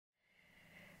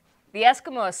The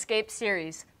Eskimo Escape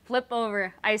series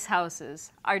Flipover ice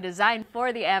houses are designed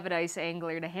for the avid ice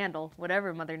angler to handle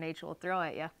whatever Mother Nature will throw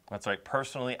at you. That's right.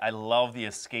 Personally, I love the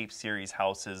Escape series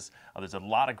houses. There's a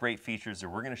lot of great features that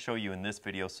we're going to show you in this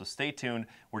video, so stay tuned.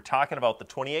 We're talking about the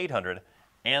 2800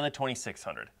 and the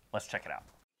 2600. Let's check it out.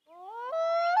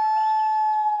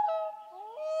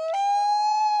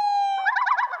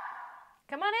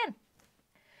 Come on in.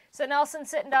 So Nelson,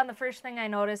 sitting down, the first thing I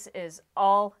notice is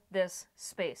all this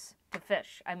space to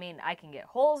fish. I mean, I can get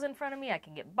holes in front of me, I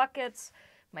can get buckets,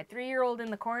 my 3-year-old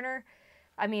in the corner.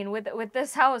 I mean, with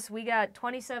this house, we got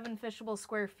 27 fishable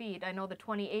square feet. I know the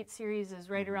 28 series is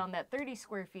right around that 30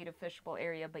 square feet of fishable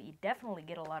area, but you definitely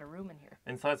get a lot of room in here.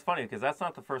 And so that's funny because that's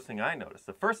not the first thing I noticed.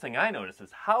 The first thing I noticed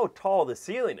is how tall the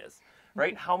ceiling is,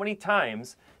 right? How many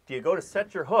times do you go to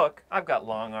set your hook? I've got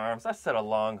long arms, I set a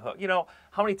long hook. You know,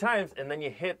 how many times, and then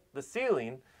you hit the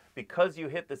ceiling. Because you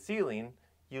hit the ceiling,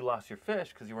 you lost your fish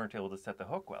because you weren't able to set the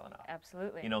hook well enough.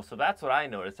 Absolutely. You know, so that's what I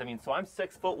noticed. I mean, so I'm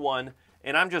 6'1",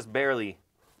 and I'm just barely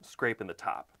scraping the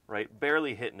top, right?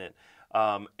 Barely hitting it.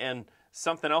 And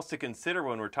something else to consider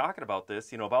when we're talking about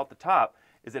this, you know, about the top,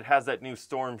 is it has that new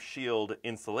STORMSHIELD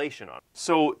insulation on it.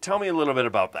 So tell me a little bit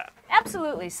about that.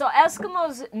 Absolutely. So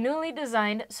Eskimo's newly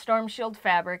designed STORMSHIELD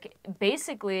fabric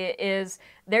basically is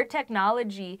their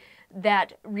technology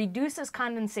that reduces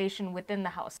condensation within the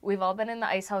house. We've all been in the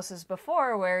ice houses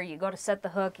before where you go to set the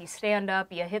hook, you stand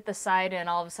up, you hit the side, and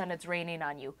all of a sudden it's raining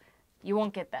on you. You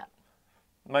won't get that.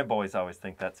 My boys always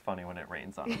think that's funny when it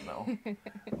rains on them, though.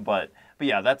 but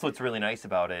yeah, that's what's really nice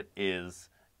about it is,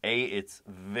 A, it's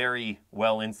very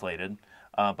well insulated,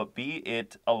 but B,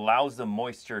 it allows the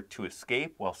moisture to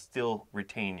escape while still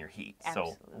retaining your heat.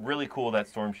 Absolutely. So really cool, that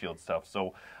STORMSHIELD stuff.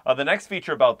 So the next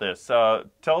feature about this, tell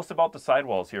us about the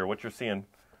sidewalls here, what you're seeing.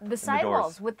 The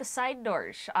sidewalls with the side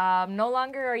doors. No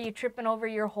longer are you tripping over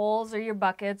your holes or your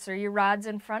buckets or your rods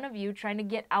in front of you trying to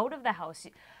get out of the house.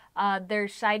 Their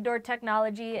side door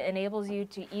technology enables you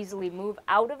to easily move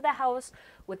out of the house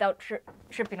without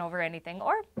tripping over anything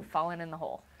or falling in the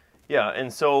hole. Yeah,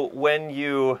 and so when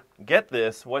you get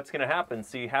this, what's going to happen,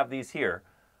 so you have these here.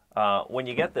 When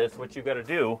you get this, what you've got to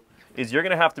do is you're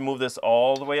going to have to move this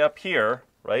all the way up here,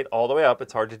 right? All the way up.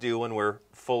 It's hard to do when we're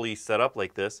fully set up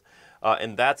like this.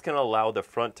 And that's going to allow the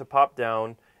front to pop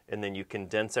down, and then you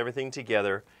condense everything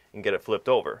together and get it flipped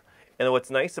over. And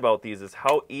what's nice about these is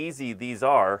how easy these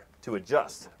are to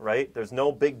adjust, right? There's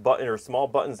no big button or small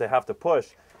buttons they have to push.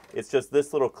 It's just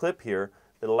this little clip here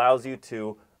that allows you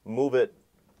to move it,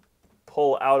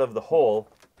 pull out of the hole,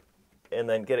 and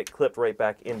then get it clipped right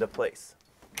back into place.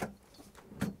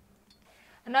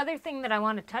 Another thing that I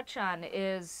want to touch on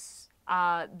is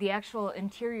the actual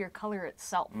interior color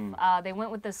itself. They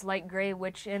went with this light gray,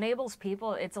 which enables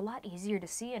people, it's a lot easier to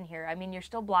see in here. I mean, you're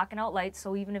still blocking out light,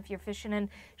 so even if you're fishing in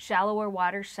shallower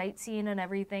water, sightseeing and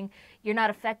everything, you're not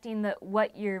affecting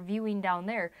what you're viewing down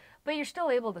there, but you're still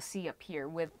able to see up here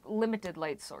with limited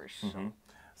light source.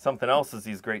 Something else is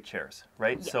these great chairs,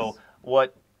 right? Yes. So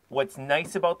what's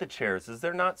nice about the chairs is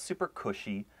they're not super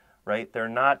cushy, right? They're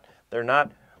not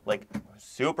like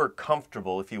super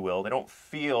comfortable, if you will. They don't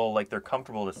feel like they're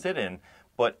comfortable to sit in,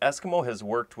 but Eskimo has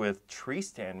worked with tree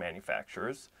stand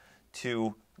manufacturers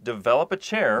to develop a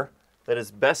chair that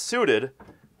is best suited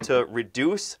to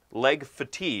reduce leg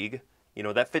fatigue. You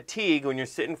know, that fatigue when you're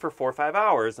sitting for 4 or 5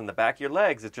 hours in the back of your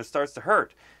legs, it just starts to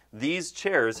hurt. These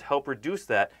chairs help reduce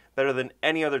that better than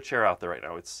any other chair out there right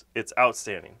now. It's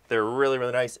outstanding. They're really,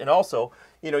 really nice. And also,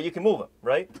 you know, you can move them,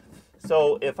 right?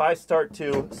 So if I start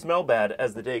to smell bad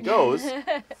as the day goes,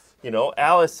 you know,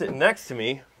 Alice sitting next to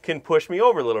me can push me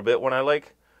over a little bit when I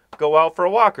like go out for a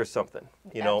walk or something.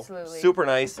 You know, Absolutely. Super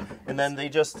nice. And then they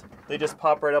just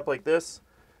pop right up like this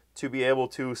to be able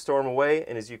to store them away.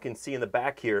 And as you can see in the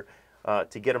back here,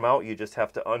 to get them out, you just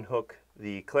have to unhook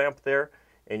the clamp there,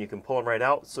 and you can pull them right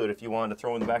out. So that if you wanted to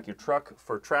throw in the back of your truck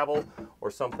for travel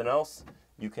or something else,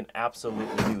 you can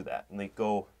absolutely do that. And they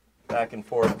go back and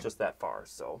forth just that far.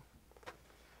 So.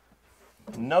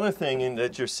 Another thing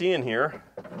that you're seeing here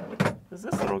is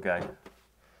this little guy.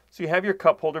 So you have your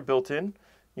cup holder built in.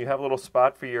 You have a little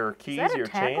spot for your keys, your change.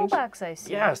 Is that a tackle box I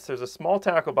see? Yes, there's a small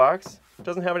tackle box. It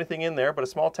doesn't have anything in there, but a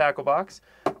small tackle box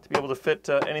to be able to fit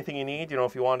anything you need. You know,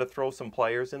 if you wanted to throw some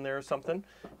pliers in there or something,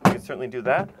 you can certainly do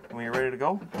that. And when you're ready to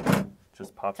go,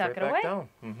 just pops right back down.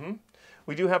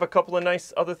 We do have a couple of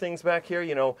nice other things back here.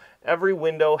 You know, every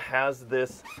window has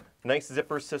this nice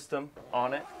zipper system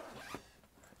on it.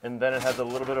 And then it has a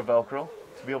little bit of Velcro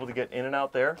to be able to get in and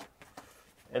out there.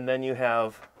 And then you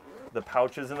have the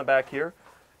pouches in the back here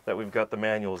that we've got the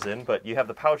manuals in, but you have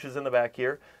the pouches in the back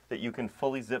here that you can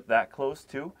fully zip that close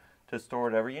to store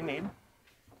whatever you need.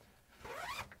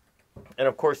 And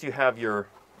of course you have your,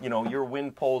 your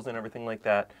wind poles and everything like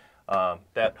that,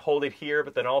 that hold it here,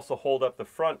 but then also hold up the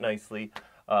front nicely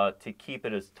to keep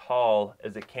it as tall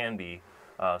as it can be,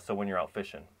 so when you're out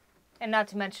fishing. And not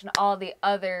to mention all the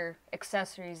other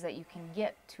accessories that you can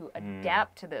get to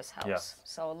adapt to this house. Yes.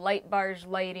 So light bars,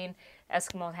 lighting,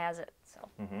 Eskimo has it. So.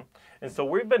 And so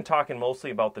we've been talking mostly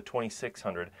about the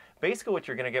 2600. Basically what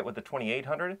you're going to get with the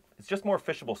 2800 is just more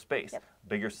fishable space. Yep.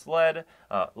 Bigger sled,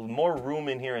 more room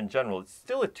in here in general. It's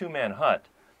still a two-man hut.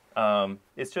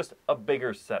 It's just a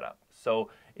bigger setup. So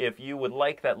if you would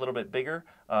like that little bit bigger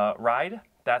ride,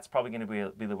 that's probably going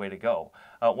to be the way to go.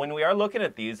 When we are looking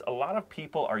at these, a lot of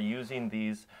people are using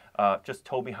these just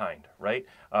tow behind, right?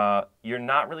 You're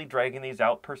not really dragging these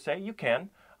out per se. You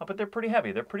can, but they're pretty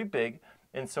heavy. They're pretty big.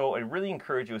 And so I really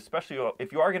encourage you, especially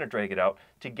if you are going to drag it out,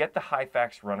 to get the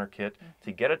High-Fax runner kit,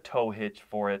 to get a tow hitch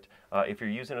for it if you're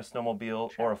using a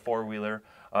snowmobile or a four-wheeler,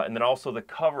 and then also the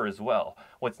cover as well.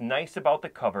 What's nice about the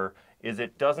cover is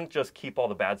it doesn't just keep all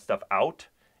the bad stuff out,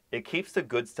 it keeps the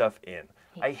good stuff in.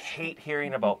 I hate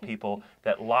hearing about people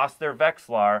that lost their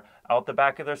Vexlar out the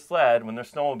back of their sled when they're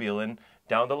snowmobiling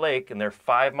down the lake and they're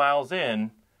 5 miles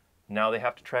in. Now they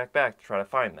have to track back to try to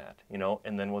find that,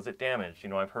 and then was it damaged?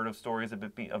 I've heard of stories of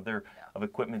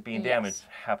equipment being damaged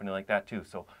happening like that too.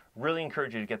 So really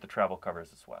encourage you to get the travel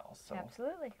covers as well. So.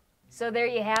 Absolutely. So there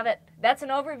you have it. That's an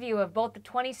overview of both the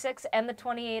 26 and the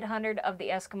 2800 of the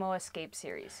Eskimo Escape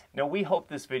series. Now we hope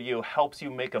this video helps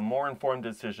you make a more informed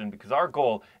decision, because our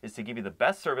goal is to give you the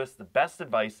best service, the best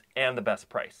advice, and the best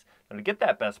price. Now to get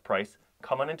that best price,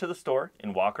 come on into the store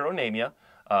in Walker, Onamia,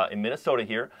 in Minnesota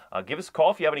here. Give us a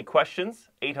call if you have any questions,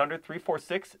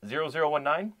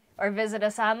 800-346-0019. Or visit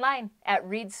us online at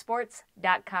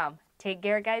reedsports.com. Take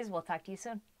care, guys. We'll talk to you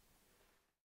soon.